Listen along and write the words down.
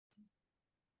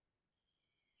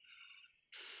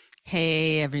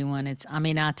Hey everyone, it's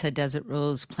Aminata Desert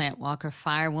Rose, plant walker,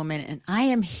 firewoman, and I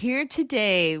am here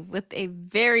today with a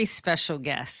very special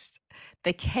guest,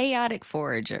 the Chaotic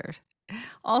Forager,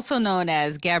 also known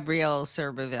as Gabrielle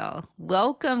Cerberville.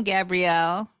 Welcome,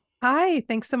 Gabrielle. Hi,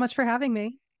 thanks so much for having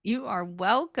me. You are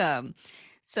welcome.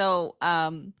 So,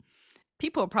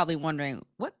 people are probably wondering,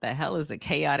 what the hell is a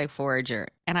Chaotic Forager?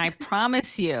 And I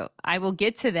promise you, I will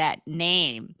get to that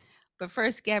name. But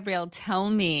first, Gabrielle, tell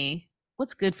me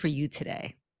what's good for you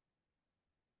today.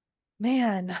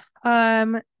 Man,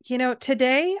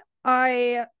 today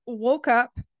I woke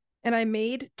up and I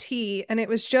made tea and it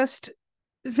was just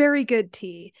very good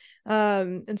tea.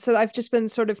 And so I've just been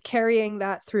sort of carrying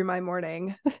that through my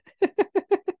morning.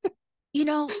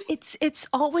 It's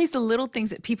always the little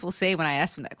things that people say when I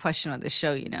ask them that question on the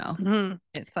show, Mhm.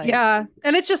 It's like, Yeah,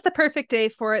 and it's just the perfect day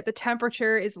for it. The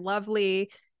temperature is lovely.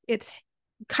 It's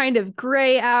kind of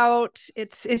gray out.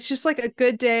 It's just like a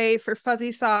good day for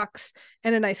fuzzy socks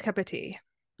and a nice cup of tea.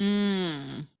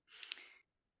 mm.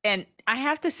 And I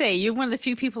have to say, you're one of the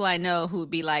few people I know who would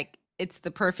be like, it's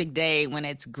the perfect day when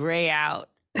it's gray out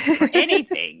for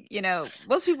anything.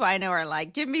 Most people I know are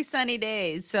like, give me sunny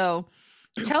days. So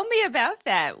tell me about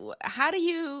that. How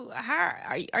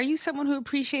are you someone who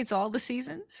appreciates all the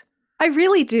seasons? I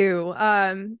really do.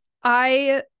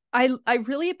 I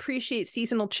really appreciate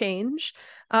seasonal change,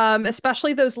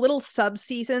 especially those little sub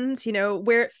seasons,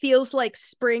 where it feels like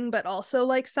spring but also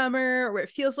like summer, or where it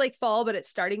feels like fall but it's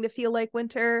starting to feel like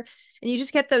winter, and you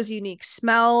just get those unique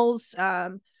smells.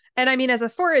 And I mean, as a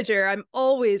forager, um, I'm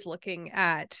always looking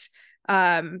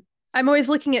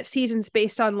at seasons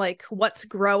based on like what's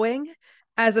growing,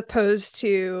 as opposed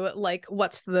to like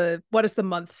what does the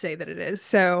month say that it is.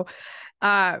 So.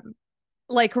 Um,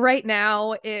 like right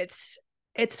now it's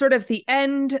sort of the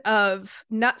end of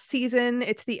nut season,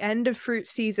 it's the end of fruit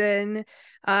season.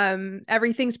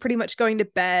 Everything's pretty much going to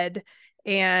bed,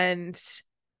 and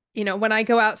when I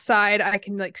go outside I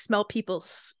can like smell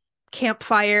people's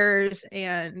campfires,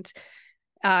 and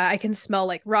I can smell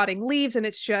like rotting leaves, and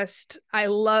it's just I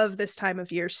love this time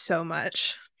of year so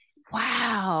much.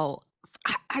 Wow.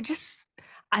 I just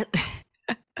I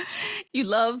you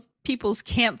love people's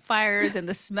campfires and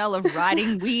the smell of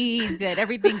rotting weeds and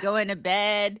everything going to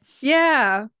bed.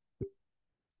 Yeah,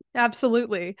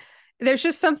 absolutely. There's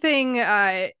just something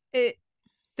there's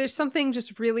something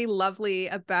just really lovely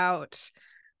about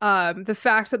the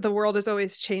fact that the world is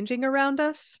always changing around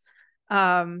us.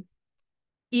 Um,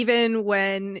 even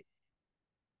when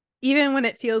even when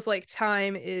it feels like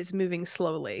time is moving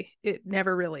slowly, it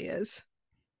never really is.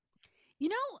 You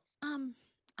know,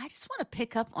 I just want to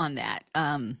pick up on that.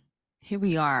 Here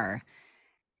we are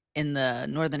in the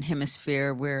northern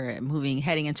hemisphere. We're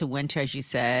heading into winter, as you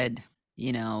said.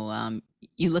 You know, um,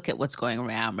 you look at what's going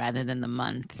around rather than the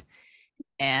month.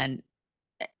 And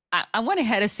I want to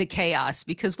head us to chaos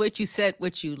because what you said,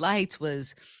 what you liked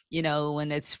was,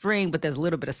 when it's spring, but there's a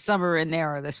little bit of summer in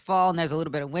there, or there's fall and there's a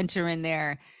little bit of winter in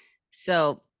there.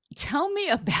 So tell me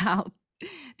about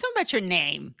tell me about your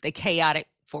name, the Chaotic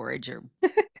Forager.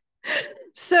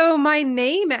 So my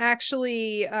name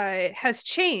actually has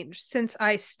changed since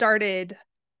I started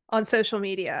on social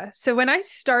media. So when I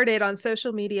started on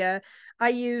social media, I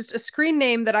used a screen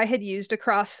name that I had used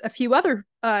across a few other,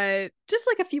 just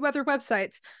like a few other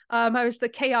websites. I was the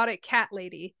Chaotic Cat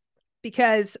Lady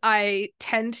because I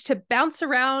tend to bounce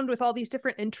around with all these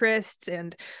different interests,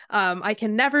 and I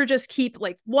can never just keep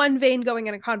like one vein going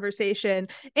in a conversation.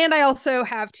 And I also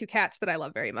have two cats that I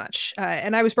love very much.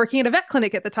 And I was working at a vet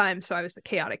clinic at the time, so I was the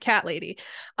Chaotic Cat Lady.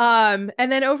 And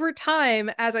then over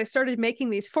time, as I started making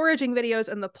these foraging videos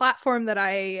and the platform that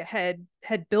I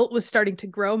had built was starting to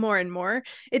grow more and more,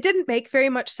 it didn't make very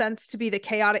much sense to be the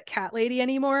Chaotic Cat Lady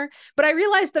anymore. But I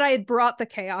realized that I had brought the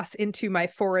chaos into my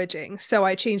foraging, so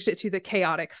I changed it to the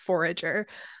Chaotic Forager.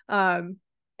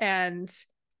 And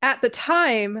at the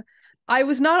time, I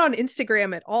was not on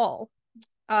Instagram at all.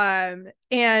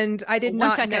 And I did One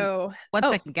not second, know. one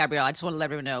Oh, second, Gabrielle. I just want to let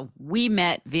everyone know we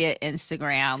met via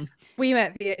Instagram. we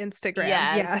met via Instagram.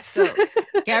 Yes. Yes. So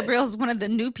Gabrielle's one of the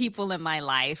new people in my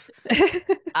life,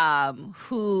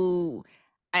 who,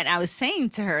 and I was saying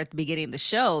to her at the beginning of the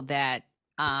show that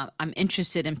I'm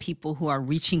interested in people who are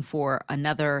reaching for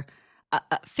another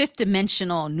fifth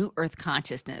dimensional new earth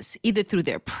consciousness, either through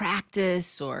their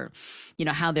practice or,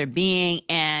 how they're being.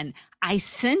 And I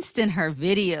sensed in her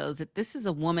videos that this is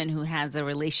a woman who has a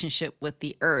relationship with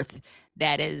the earth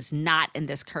that is not in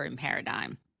this current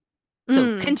paradigm. So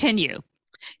Mm. continue.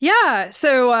 Yeah.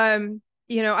 So,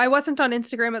 I wasn't on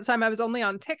Instagram at the time. I was only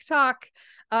on TikTok.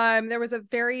 There was a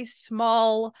very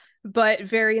small but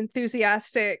very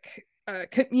enthusiastic a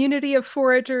community of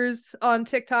foragers on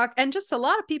TikTok and just a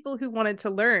lot of people who wanted to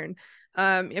learn.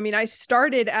 I mean, I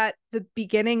started at the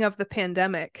beginning of the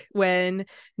pandemic when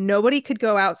nobody could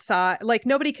go outside, like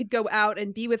nobody could go out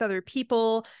and be with other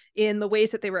people in the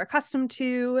ways that they were accustomed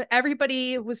to.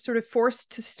 Everybody was sort of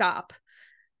forced to stop,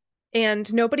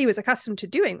 and nobody was accustomed to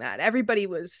doing that. Everybody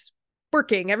was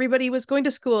working, everybody was going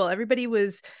to school, everybody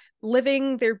was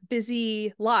living their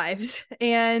busy lives.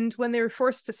 And when they were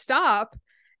forced to stop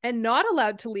and not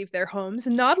allowed to leave their homes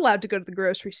and not allowed to go to the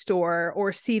grocery store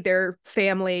or see their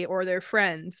family or their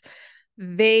friends,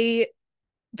 they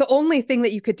the only thing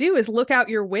that you could do is look out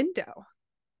your window.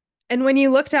 And when you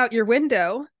looked out your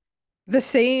window, the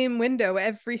same window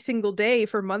every single day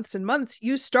for months and months,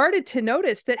 you started to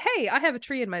notice that, hey, I have a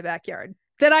tree in my backyard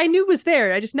that I knew was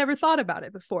there. I just never thought about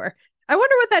it before. I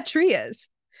wonder what that tree is.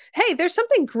 Hey, there's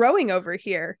something growing over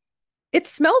here. It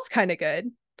smells kind of good.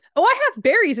 Oh, I have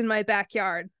berries in my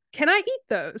backyard. Can I eat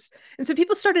those? And so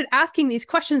people started asking these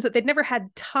questions that they'd never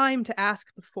had time to ask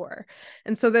before.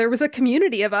 And so there was a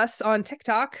community of us on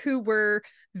TikTok who were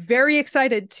very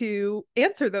excited to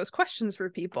answer those questions for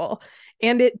people.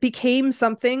 And it became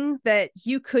something that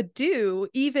you could do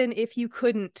even if you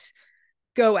couldn't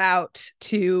go out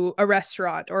to a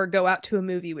restaurant or go out to a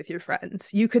movie with your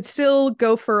friends. You could still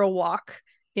go for a walk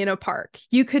in a park.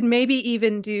 You could maybe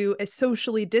even do a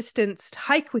socially distanced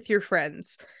hike with your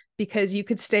friends because you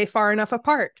could stay far enough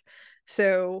apart.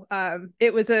 So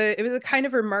it was a kind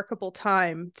of remarkable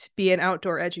time to be an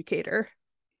outdoor educator.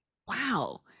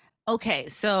 Wow. Okay,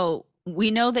 so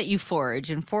we know that you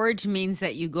forage, and forage means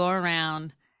that you go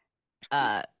around.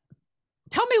 Uh,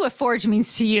 Tell me what forage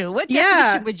means to you. What definition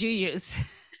Yeah. would you use?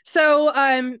 So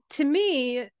to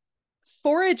me,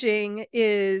 foraging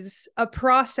is a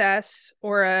process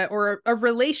or a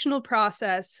relational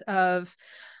process of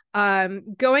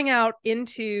going out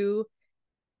into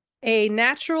a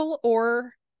natural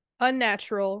or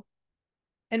unnatural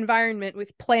environment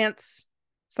with plants,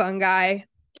 fungi,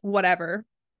 whatever,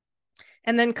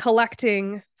 and then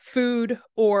collecting food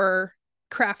or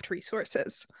craft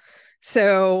resources.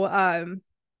 So,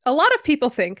 a lot of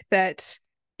people think that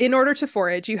in order to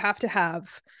forage, you have to have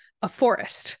a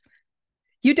forest.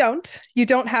 You don't. You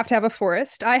don't have to have a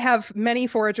forest. I have many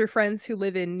forager friends who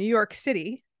live in New York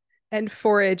City and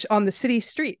forage on the city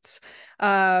streets.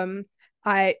 Um,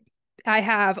 I I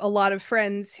have a lot of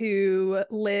friends who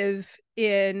live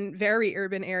in very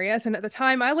urban areas, and at the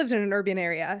time, I lived in an urban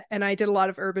area, and I did a lot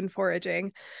of urban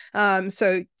foraging.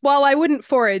 So while I wouldn't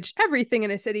forage everything in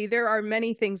a city, there are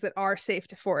many things that are safe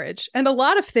to forage, and a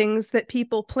lot of things that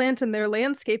people plant in their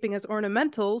landscaping as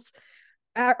ornamentals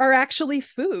are actually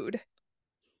food.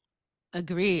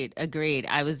 Agreed, agreed.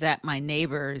 I was at my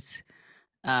neighbor's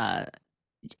uh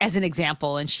as an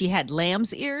example, and she had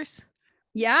lamb's ears.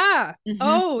 Yeah. Hmm.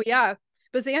 Oh, yeah.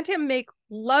 Byzantium make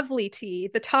lovely tea.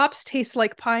 The tops taste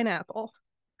like pineapple.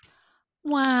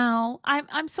 Wow.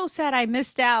 I'm so sad I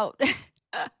missed out. Get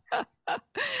I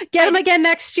them didn't again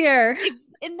next year.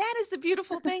 and that is the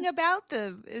beautiful thing about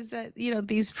them is that,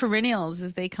 these perennials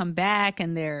as they come back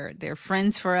and they're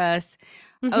friends for us.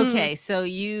 Hmm. Okay, so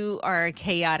you are a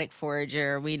chaotic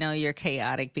forager. We know you're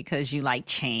chaotic because you like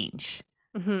change.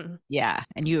 Hmm. Yeah,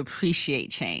 and you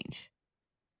appreciate change.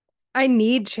 I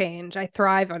need change. I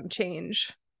thrive on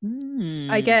change. I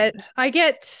Mm. get I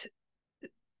get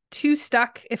too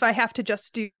stuck if I have to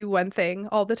just do one thing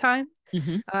all the time.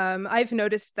 Hmm. I've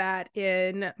noticed that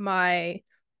in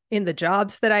the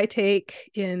jobs that I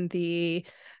take, in the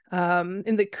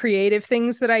creative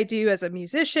things that I do as a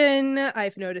musician.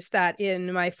 I've noticed that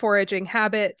in my foraging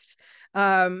habits.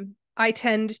 I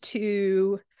tend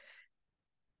to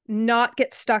not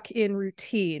get stuck in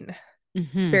routine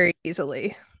Hmm. very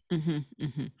easily. Hmm.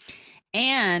 Hmm.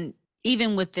 And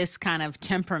even with this kind of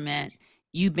temperament,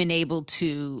 you've been able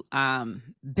to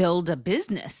build a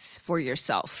business for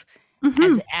yourself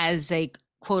Hmm. as a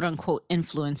quote unquote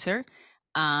influencer.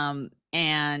 And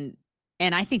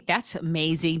I think that's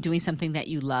amazing, doing something that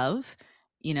you love,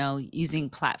 using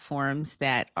platforms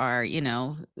that are,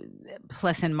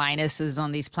 plus and minuses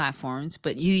on these platforms,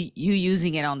 but you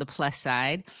using it on the plus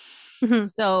side. Hmm.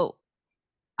 So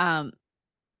um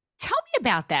tell me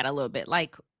about that a little bit.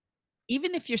 Like,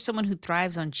 even if you're someone who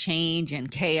thrives on change and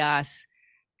chaos,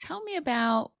 tell me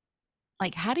about,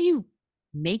 like, how do you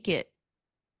make it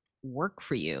work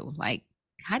for you? Like,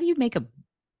 how do you make a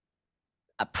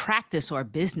practice or a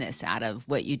business out of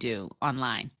what you do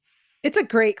online? It's a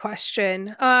great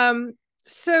question.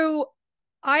 So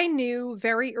I knew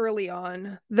very early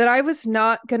on that I was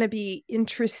not going to be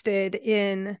interested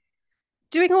in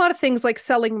doing a lot of things like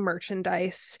selling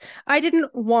merchandise. I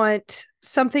didn't want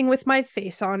something with my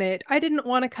face on it. I didn't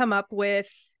want to come up with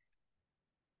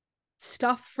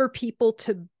stuff for people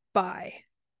to buy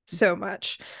so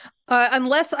much.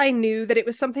 Unless I knew that it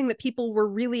was something that people were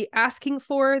really asking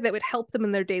for that would help them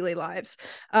in their daily lives.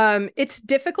 It's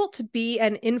difficult to be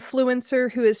an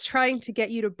influencer who is trying to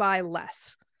get you to buy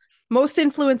less. Most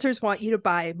influencers want you to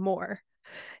buy more.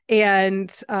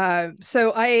 And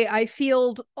so I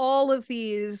field all of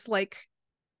these like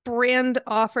brand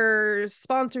offers,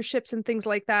 sponsorships, and things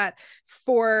like that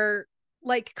for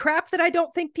like crap that I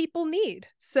don't think people need.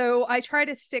 So I try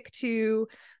to stick to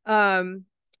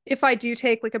if I do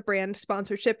take like a brand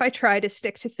sponsorship, I try to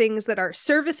stick to things that are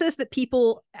services that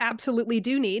people absolutely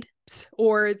do need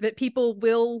or that people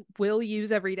will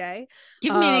use every day.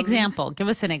 Give me an example. Give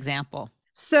us an example.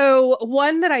 So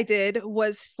one that I did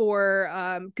was for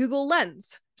Google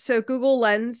Lens. So Google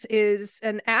Lens is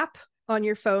an app on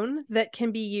your phone that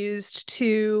can be used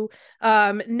to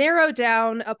narrow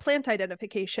down a plant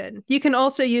identification. You can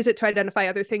also use it to identify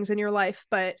other things in your life,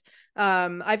 but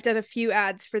I've done a few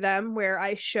ads for them where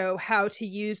I show how to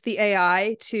use the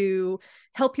AI to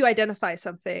help you identify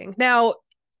something. Now,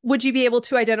 would you be able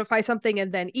to identify something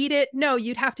and then eat it? No,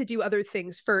 you'd have to do other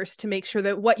things first to make sure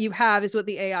that what you have is what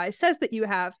the AI says that you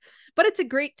have. But it's a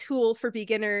great tool for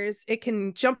beginners. It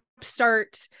can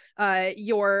jumpstart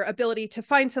your ability to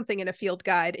find something in a field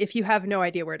guide if you have no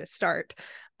idea where to start.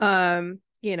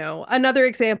 Another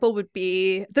example would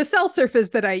be the cell surface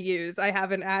that I use. I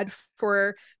have an ad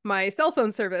for my cell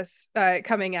phone service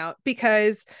coming out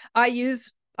because I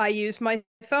use my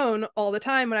phone all the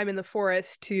time when I'm in the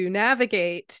forest to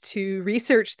navigate, to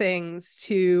research things,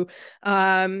 to,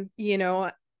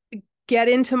 get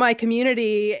into my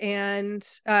community and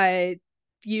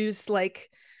use like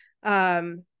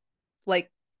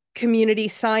community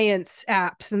science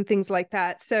apps and things like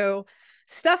that. So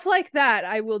stuff like that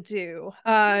I will do.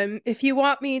 If you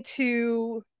want me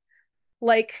to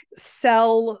like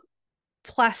sell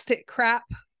plastic crap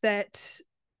that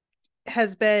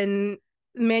has been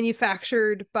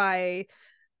manufactured by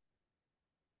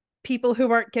people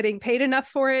who aren't getting paid enough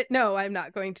for it, no, I'm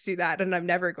not going to do that, and I'm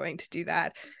never going to do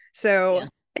that. So Yeah.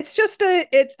 it's just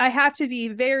I have to be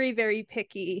very, very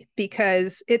picky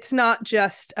because it's not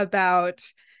just about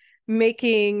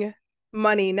making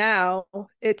money now,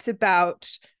 it's about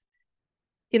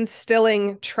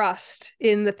instilling trust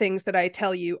in the things that I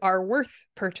tell you are worth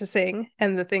purchasing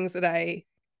and the things that I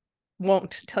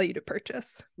won't tell you to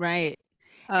purchase. Right.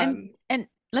 And Um, and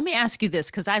let me ask you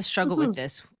this, because I've struggled with mhm,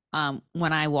 this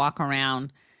when I walk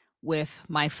around with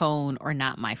my phone or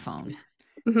not my phone.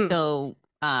 mhm, So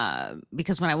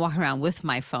because when I walk around with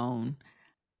my phone,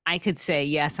 I could say,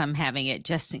 yes, I'm having it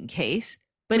just in case,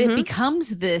 but it mhm,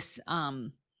 becomes this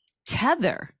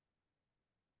tether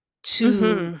to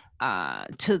mhm.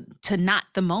 to not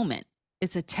the moment.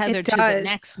 It's a tether It to the does.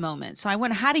 next moment. So I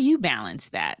wonder, how do you balance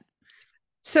that?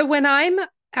 So when I'm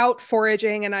out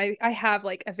foraging and I have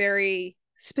like a very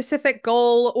specific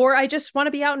goal, or I just want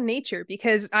to be out in nature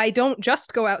because I don't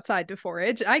just go outside to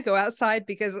forage. I go outside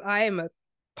because I am a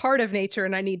part of nature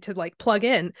and I need to like plug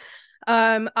in.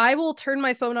 I will turn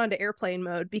my phone on to airplane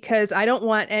mode because I don't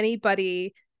want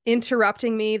anybody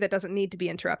interrupting me that doesn't need to be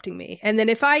interrupting me. And then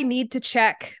if I need to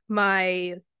check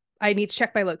my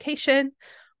location,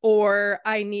 or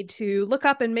I need to look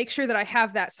up and make sure that I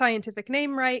have that scientific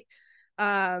name right,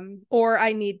 or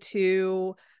I need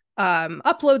to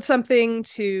upload something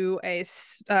to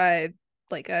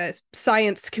like a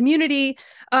science community,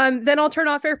 then I'll turn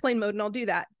off airplane mode and I'll do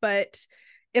that. But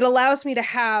it allows me to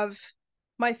have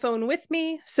my phone with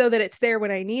me so that it's there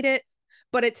when I need it,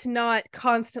 but it's not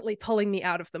constantly pulling me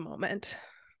out of the moment.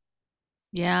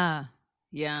 Yeah.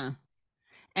 Yeah.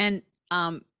 And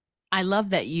I love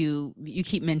that you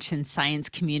keep mentioning science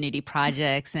community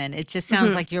projects, and it just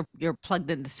sounds Mm-hmm. like you're plugged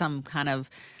into some kind of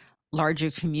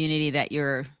larger community that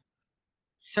you're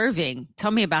serving.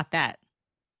 Tell me about that.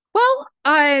 Well,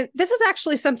 this is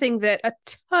actually something that a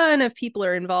ton of people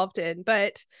are involved in,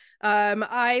 but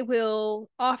I will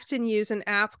often use an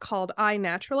app called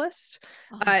iNaturalist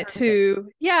Oh, I've heard of it.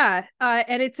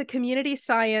 and it's a community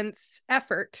science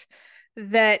effort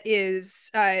that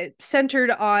is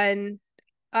centered on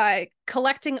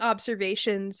collecting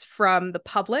observations from the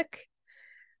public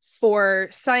for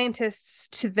scientists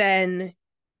to then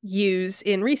use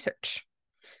in research.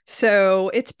 So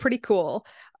it's pretty cool.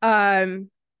 Um,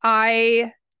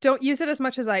 I don't use it as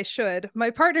much as I should. My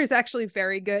partner is actually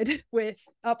very good with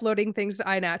uploading things to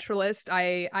iNaturalist.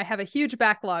 I have a huge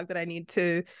backlog that I need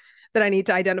to that I need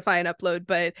to identify and upload.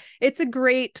 But it's a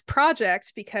great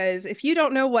project because if you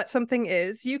don't know what something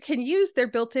is, you can use their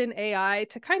built-in AI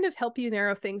to kind of help you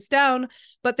narrow things down.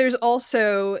 But there's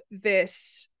also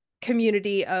this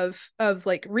community of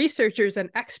like researchers and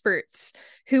experts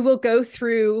who will go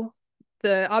through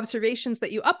the observations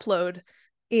that you upload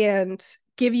and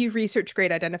give you research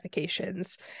grade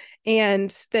identifications.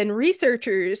 And then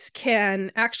researchers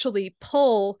can actually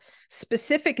pull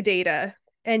specific data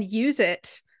and use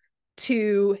it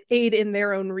to aid in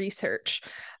their own research.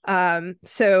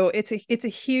 So it's a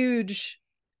huge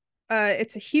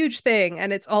thing,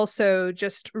 and it's also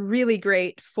just really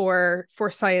great for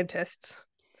scientists.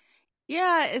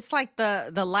 Yeah, it's like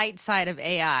the light side of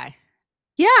AI.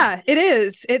 Yeah, it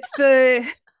is. It's the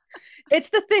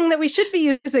thing that we should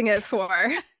be using it for.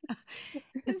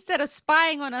 Instead of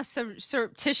spying on us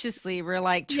surreptitiously, we're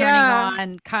like turning Yeah.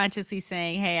 on consciously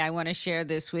saying, "Hey, I want to share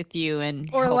this with you and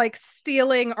Or help." like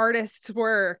stealing artists'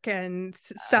 work and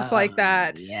stuff like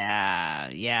that. Yeah,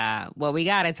 yeah. Well, we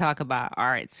got to talk about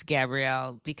arts,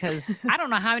 Gabrielle, because I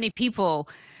don't know how many people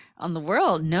on the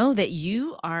world know that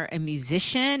you are a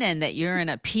musician and that you're in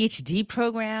a PhD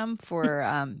program for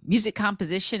music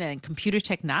composition and computer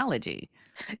technology.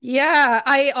 Yeah,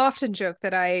 I often joke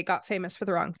that I got famous for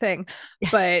the wrong thing,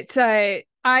 but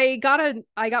I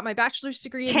got my bachelor's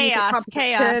degree in music Chaos,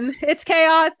 composition. chaos. It's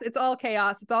chaos. It's all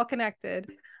chaos. It's all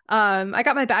connected. I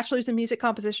got my bachelor's in music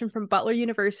composition from Butler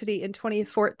University in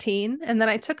 2014, and then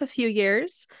I took a few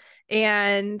years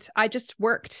and I just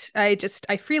worked. I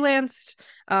freelanced.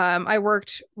 I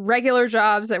worked regular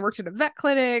jobs. I worked at a vet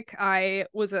clinic. I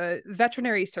was a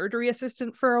veterinary surgery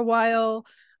assistant for a while.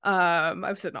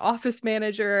 I was an office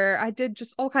manager. I did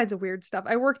just all kinds of weird stuff.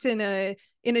 I worked in a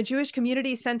Jewish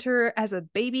community center as a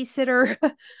babysitter.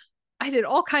 I did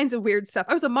all kinds of weird stuff.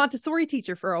 I was a Montessori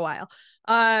teacher for a while.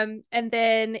 And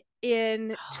then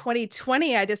in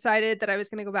 2020, I decided that I was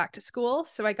going to go back to school.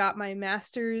 So I got my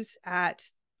master's at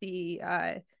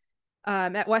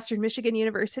Western Michigan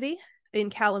University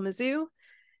in Kalamazoo.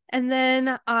 And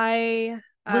then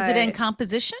Was it in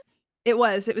composition? it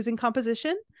was in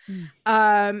composition.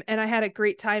 Mm. And I had a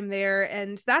great time there.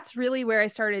 And that's really where I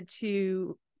started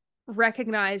to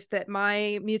recognize that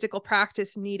my musical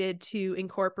practice needed to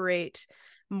incorporate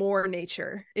more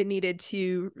nature. That needed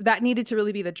to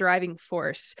really be the driving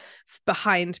force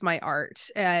behind my art.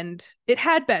 And it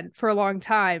had been for a long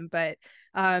time, but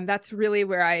that's really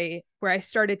where I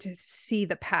started to see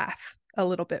the path a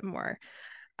little bit more.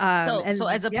 So And as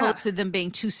yeah, opposed to them being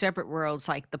two separate worlds,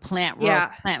 like the plant world, yeah,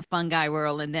 plant fungi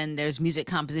world, and then there's music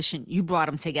composition, you brought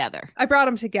them together. I brought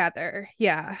them together.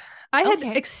 Yeah. I had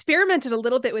Okay. experimented a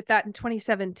little bit with that in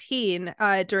 2017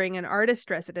 during an artist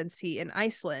residency in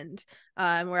Iceland,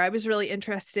 where I was really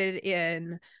interested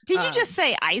in. Did you just Um,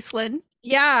 say Iceland?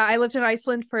 yeah, I lived in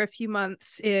Iceland for a few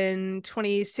months in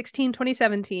 2016,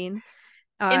 2017, In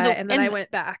the and then I in went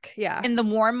back. Yeah. in the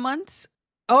warm months?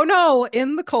 Oh no,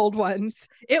 in the cold ones.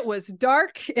 It was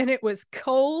dark and it was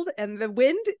cold, and the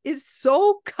wind is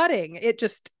so cutting. It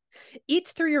just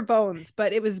eats through your bones,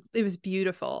 but it was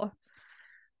beautiful.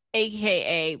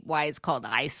 AKA why it's called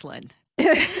Iceland.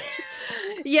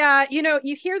 Yeah,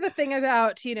 you hear the thing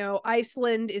about,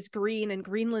 Iceland is green and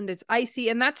Greenland is icy,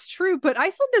 and that's true, but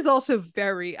Iceland is also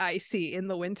very icy in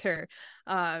the winter.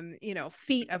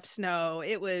 Feet of snow.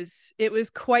 It was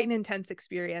quite an intense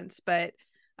experience, but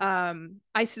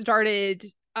I started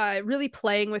really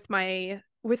playing with my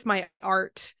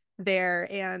art there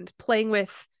and playing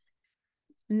with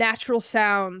natural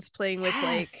sounds, playing with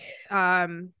like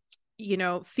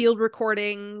Yes. field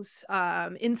recordings,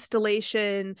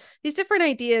 installation, these different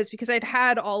ideas, because I'd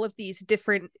had all of these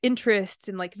different interests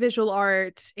in like visual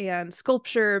art and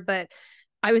sculpture, but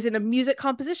I was in a music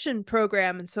composition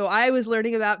program, and so I was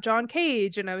learning about John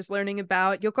Cage and I was learning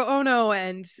about Yoko Ono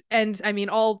and I mean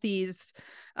all these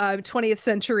 20th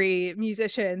century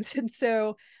musicians. And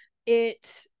so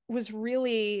it was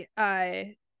really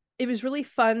it was really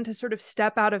fun to sort of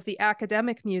step out of the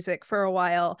academic music for a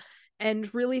while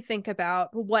and really think about,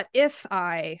 what if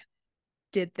I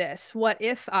did this? What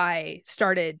if I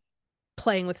started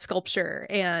playing with sculpture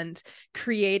and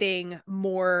creating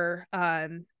more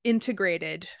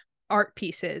integrated art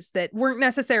pieces that weren't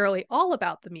necessarily all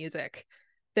about the music,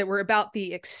 that were about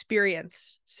the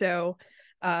experience. So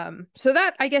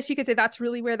that, I guess you could say, that's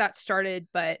really where that started.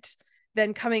 But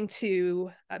then coming to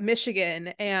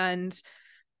Michigan and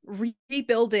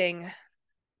rebuilding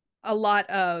a lot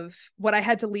of what I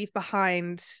had to leave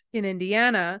behind in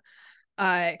Indiana,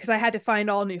 because I had to find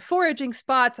all new foraging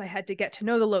spots. I had to get to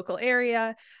know the local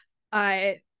area.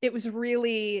 It was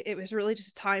really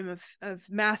just a time of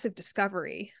massive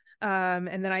discovery.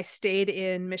 And then I stayed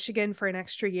in Michigan for an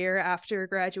extra year after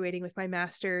graduating with my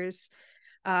master's.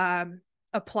 Um,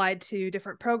 Applied to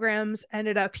different programs,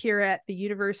 ended up here at the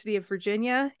University of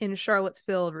Virginia in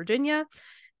Charlottesville, Virginia.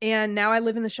 And now I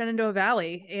live in the Shenandoah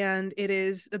Valley, and it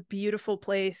is a beautiful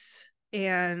place.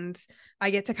 And I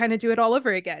get to kind of do it all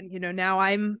over again. You know, now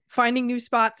I'm finding new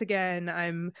spots again.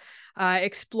 I'm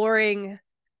exploring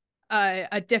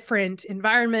a different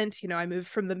environment. You know, I moved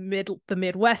from the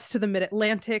Midwest to the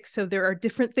Mid-Atlantic, so there are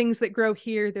different things that grow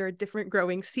here. There are different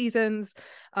growing seasons.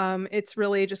 It's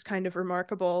really just kind of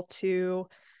remarkable to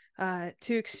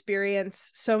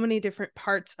experience so many different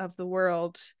parts of the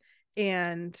world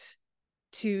and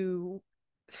to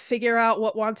figure out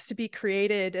what wants to be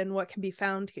created and what can be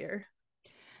found here.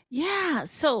 Yeah.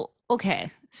 So,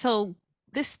 okay. So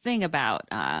this thing about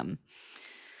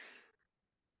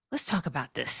let's talk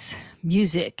about this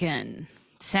music and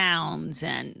sounds,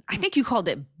 and I think you called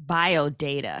it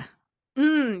biodata. Did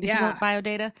you call Yeah, it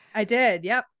biodata? I did.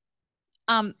 Yep.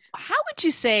 How would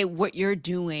you say what you're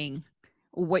doing,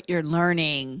 what you're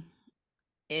learning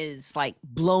is like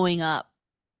blowing up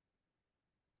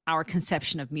our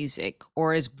conception of music,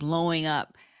 or is blowing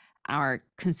up our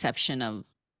conception of,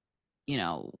 you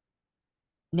know,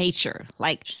 nature?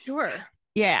 Like, Sure.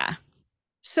 yeah.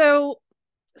 So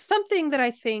something that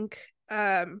I think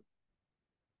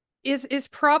is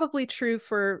probably true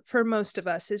for most of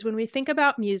us is when we think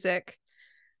about music,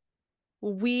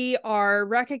 we are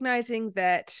recognizing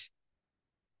that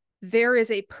there is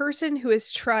a person who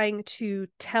is trying to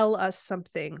tell us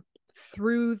something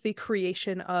through the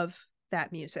creation of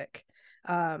that music.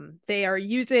 They are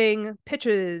using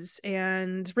pitches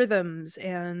and rhythms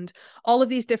and all of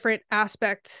these different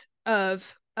aspects of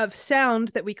sound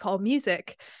that we call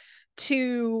music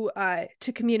to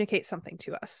communicate something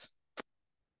to us.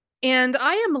 And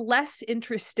I am less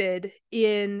interested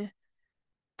in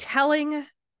telling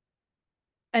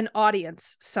an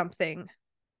audience something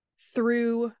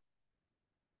through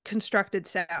constructed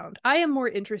sound. I am more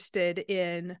interested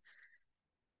in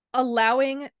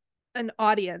allowing an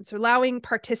audience, allowing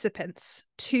participants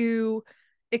to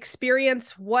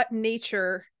experience what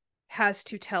nature has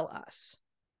to tell us.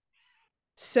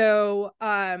 So,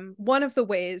 one of the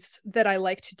ways that I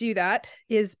like to do that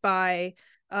is by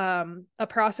a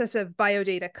process of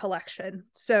biodata collection.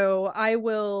 So, I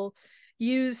will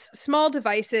use small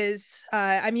devices.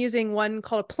 I'm using one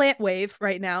called a plant wave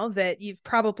right now that you've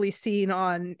probably seen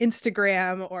on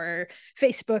Instagram or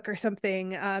Facebook or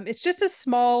something. It's just a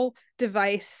small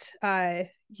device,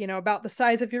 about the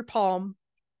size of your palm.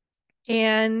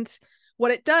 And what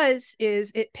it does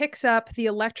is it picks up the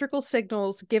electrical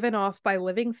signals given off by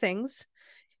living things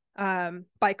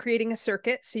by creating a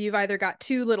circuit. So you've either got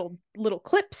two little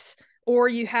clips, or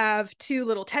you have two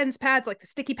little TENS pads, like the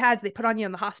sticky pads they put on you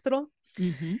in the hospital.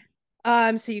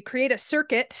 Mm-hmm. So you create a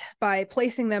circuit by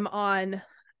placing them on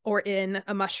or in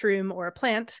a mushroom or a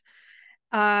plant.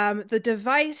 The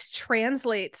device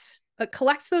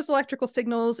collects those electrical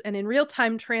signals and in real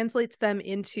time translates them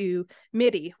into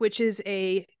MIDI, which is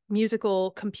a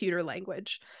musical computer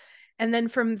language. And then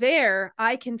from there,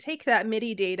 I can take that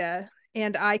MIDI data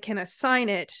and I can assign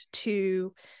it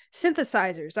to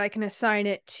synthesizers. I can assign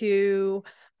it to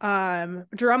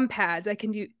drum pads. I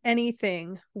can do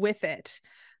anything with it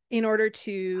in order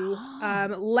to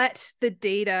Oh, let the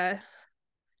data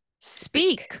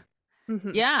speak. speak.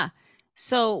 Mm-hmm. Yeah.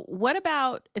 So, what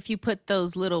about if you put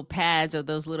those little pads or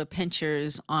those little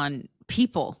pinchers on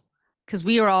people? Because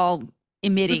we are all Mm-hmm.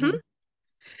 emitting.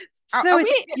 Are, So are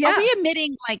it's, we are yeah. we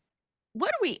emitting, like, what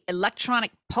are we,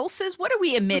 electronic pulses? What are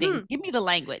we Mm-hmm. emitting? Give me the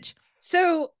language.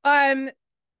 So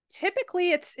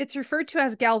typically it's referred to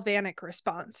as galvanic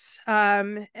response.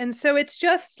 And so it's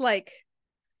just like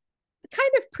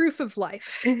kind of proof of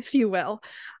life, if you will.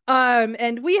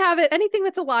 And we have it. Anything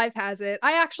that's alive has it.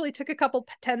 I actually took a couple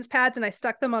TENS pads and I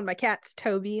stuck them on my cat's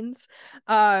toe beans.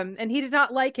 And he did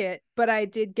not like it, but I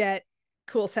did get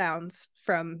cool sounds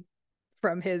from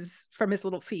his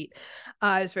little feet.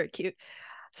 It was very cute.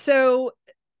 So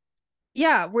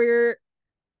yeah, we're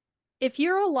if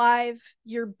you're alive,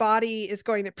 your body is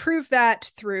going to prove that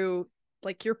through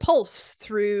like your pulse,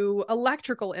 through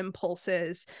electrical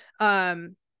impulses.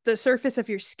 The surface of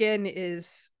your skin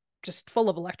is just full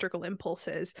of electrical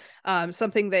impulses.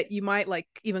 Something that you might like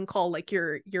even call like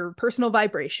your personal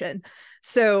vibration.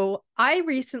 So I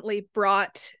recently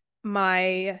brought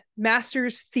my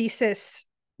master's thesis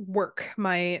work,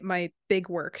 my big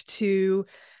work, to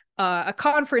a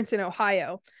conference in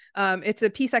Ohio. It's a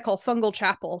piece I call Fungal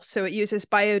Chapel. So it uses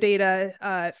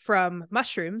biodata from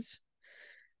mushrooms.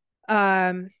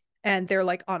 Um, and they're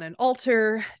like on an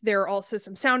altar. There are also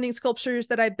some sounding sculptures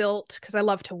that I built because I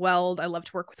love to weld. I love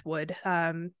to work with wood.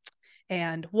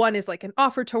 And one is like an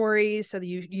offertory, so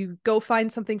you go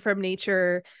find something from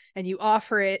nature and you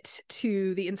offer it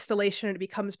to the installation, and it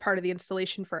becomes part of the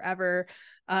installation forever.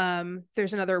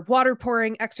 There's another water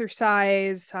pouring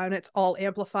exercise, and it's all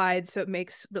amplified, so it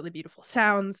makes really beautiful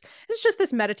sounds. It's just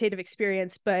this meditative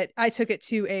experience, but I took it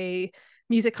to a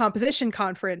music composition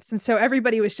conference, and so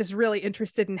everybody was just really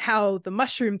interested in how the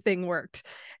mushroom thing worked,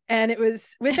 and it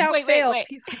was without fail. Wait.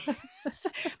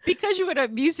 Because you were at a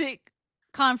music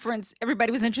conference, everybody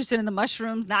was interested in the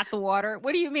mushrooms, not the water.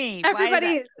 What do you mean? Why is that?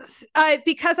 Everybody,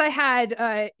 because I had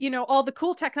all the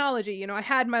cool technology. I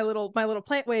had my little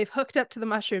plant wave hooked up to the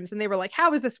mushrooms, and they were like,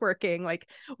 how is this working? Like,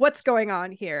 what's going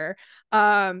on here?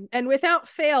 And without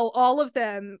fail, all of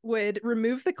them would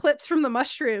remove the clips from the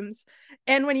mushrooms,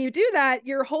 and when you do that,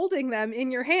 you're holding them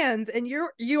in your hands, and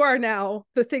you are now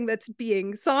the thing that's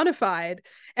being sonified.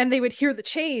 And they would hear the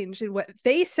change in what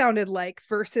they sounded like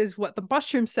versus what the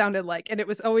mushrooms sounded like, and it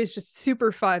was always just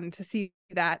super fun to see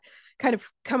that kind of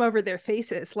come over their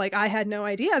faces. Like, I had no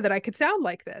idea that I could sound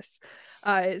like this.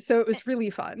 So it was really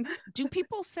fun. Do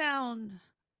people sound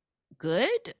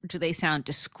good? Do they sound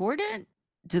discordant?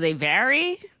 Do they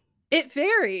vary? It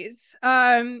varies.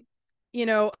 A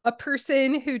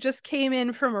person who just came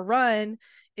in from a run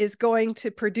is going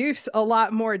to produce a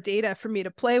lot more data for me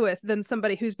to play with than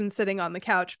somebody who's been sitting on the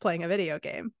couch playing a video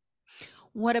game.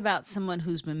 What about someone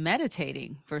who's been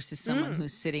meditating versus someone Mm.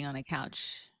 who's sitting on a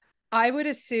couch? I would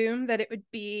assume that it would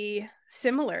be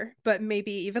similar, but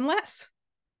maybe even less.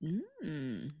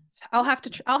 Mm. I'll have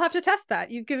to test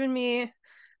that. You've given me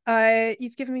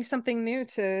something new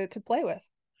to play with.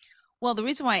 Well, the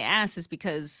reason why I asked is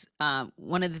because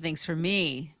one of the things for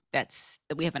me that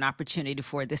we have an opportunity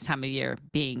for this time of year,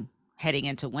 being heading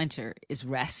into winter, is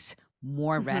rest,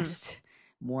 more Mm-hmm. rest,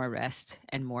 more rest,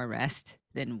 and more rest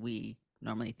than we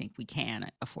normally think we can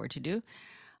afford to do.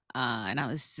 And I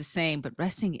was just saying, but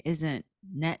resting isn't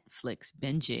Netflix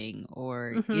binging,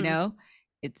 or Mm-hmm.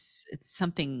 it's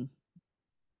something.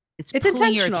 It's It's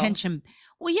pulling your intentional. attention.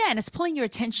 Well, yeah, and it's pulling your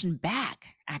attention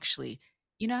back. Actually,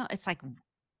 it's like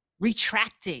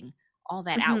retracting all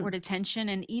that Mm-hmm. outward attention,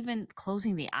 and even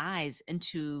closing the eyes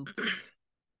into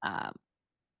uh,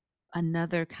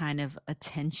 another kind of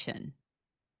attention.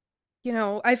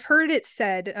 I've heard it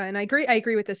said, and I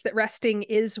agree with this, that resting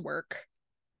is work.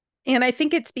 And I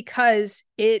think it's because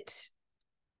it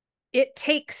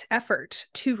takes effort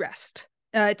to rest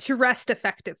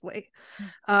effectively.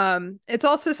 It's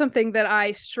also something that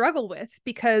I struggle with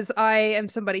because I am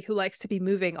somebody who likes to be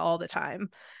moving all the time.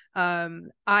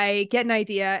 I get an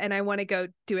idea and I want to go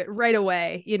do it right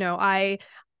away.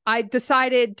 I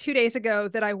decided 2 days ago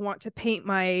that I want to paint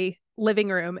my living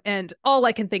room, and all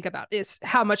I can think about is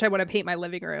how much I want to paint my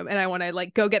living room, and I want to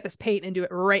like go get this paint and do it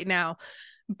right now.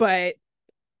 But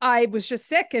I was just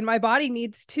sick and my body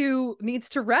needs to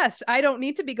rest. I don't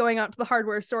need to be going out to the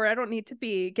hardware store. I don't need to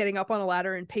be getting up on a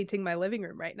ladder and painting my living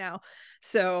room right now.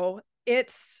 So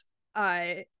it's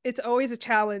always a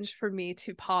challenge for me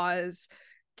to pause,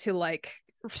 to like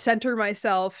center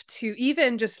myself, to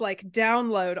even just like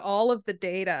download all of the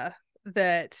data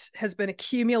that has been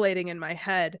accumulating in my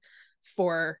head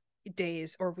for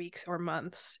days or weeks or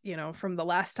months, from the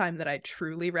last time that I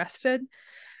truly rested.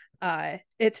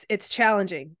 It's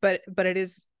challenging, but it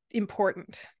is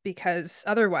important because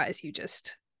otherwise you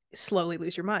just slowly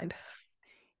lose your mind.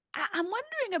 I'm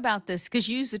wondering about this because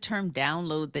you use the term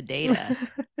download the data.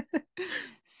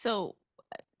 So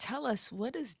tell us,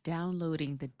 what does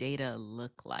downloading the data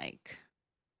look like?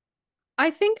 I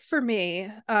think for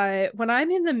me, when I'm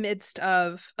in the midst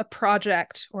of a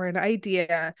project or an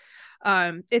idea,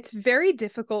 it's very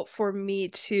difficult for me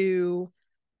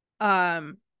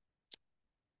um,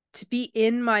 to be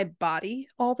in my body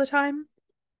all the time.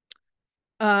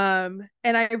 And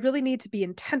I really need to be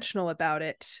intentional about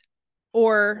it,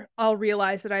 or I'll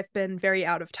realize that I've been very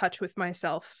out of touch with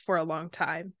myself for a long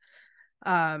time.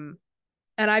 Um,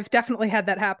 and I've definitely had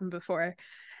that happen before.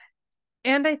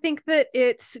 And I think that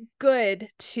it's good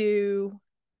to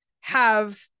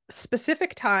have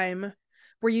specific time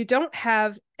where you don't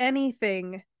have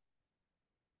anything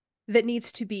that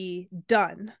needs to be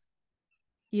done.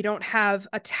 You don't have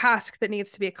a task that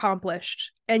needs to be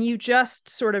accomplished. And you just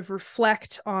sort of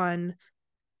reflect on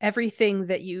everything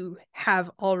that you have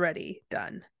already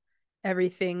done,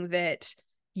 everything that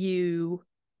you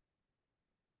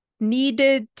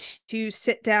needed to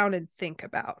sit down and think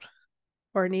about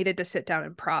or needed to sit down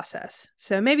and process.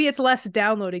 So maybe it's less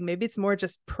downloading, maybe it's more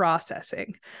just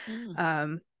processing. Mm.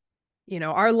 Um,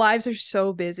 our lives are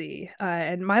so busy,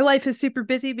 and my life is super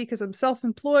busy because I'm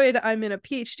self-employed. I'm in a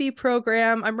PhD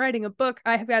program. I'm writing a book.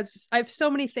 I have so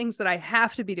many things that I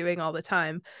have to be doing all the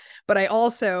time. But I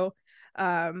also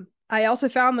found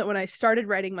that when I started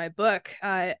writing my book,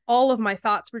 all of my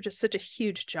thoughts were just such a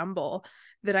huge jumble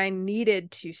that I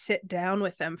needed to sit down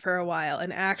with them for a while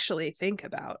and actually think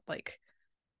about, like,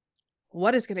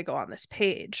 what is going to go on this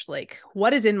page? Like,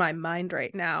 what is in my mind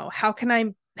right now? How can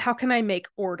I make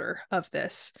order of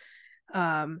this?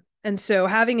 And so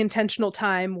having intentional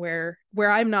time where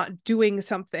I'm not doing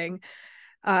something,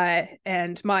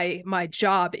 and my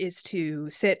job is to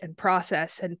sit and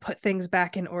process and put things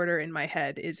back in order in my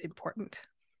head is important.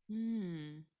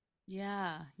 Mm.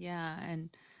 Yeah, yeah.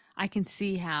 And I can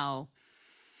see how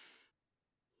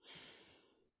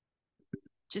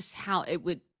just how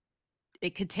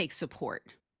it could take support.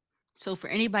 So for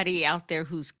anybody out there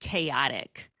who's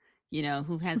chaotic,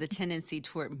 who has a tendency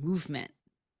toward movement,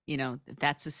 if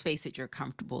that's a space that you're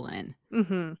comfortable in.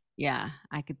 Mm-hmm. Yeah,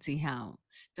 I could see how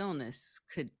stillness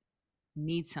could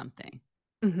need something.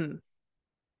 Mm-hmm.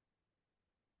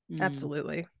 Mm.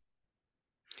 Absolutely.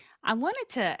 I wanted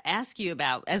to ask you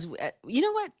about you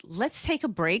know what? Let's take a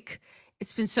break.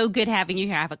 It's been so good having you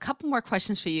here. I have a couple more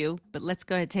questions for you, but let's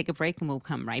go ahead and take a break and we'll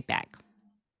come right back.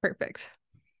 Perfect.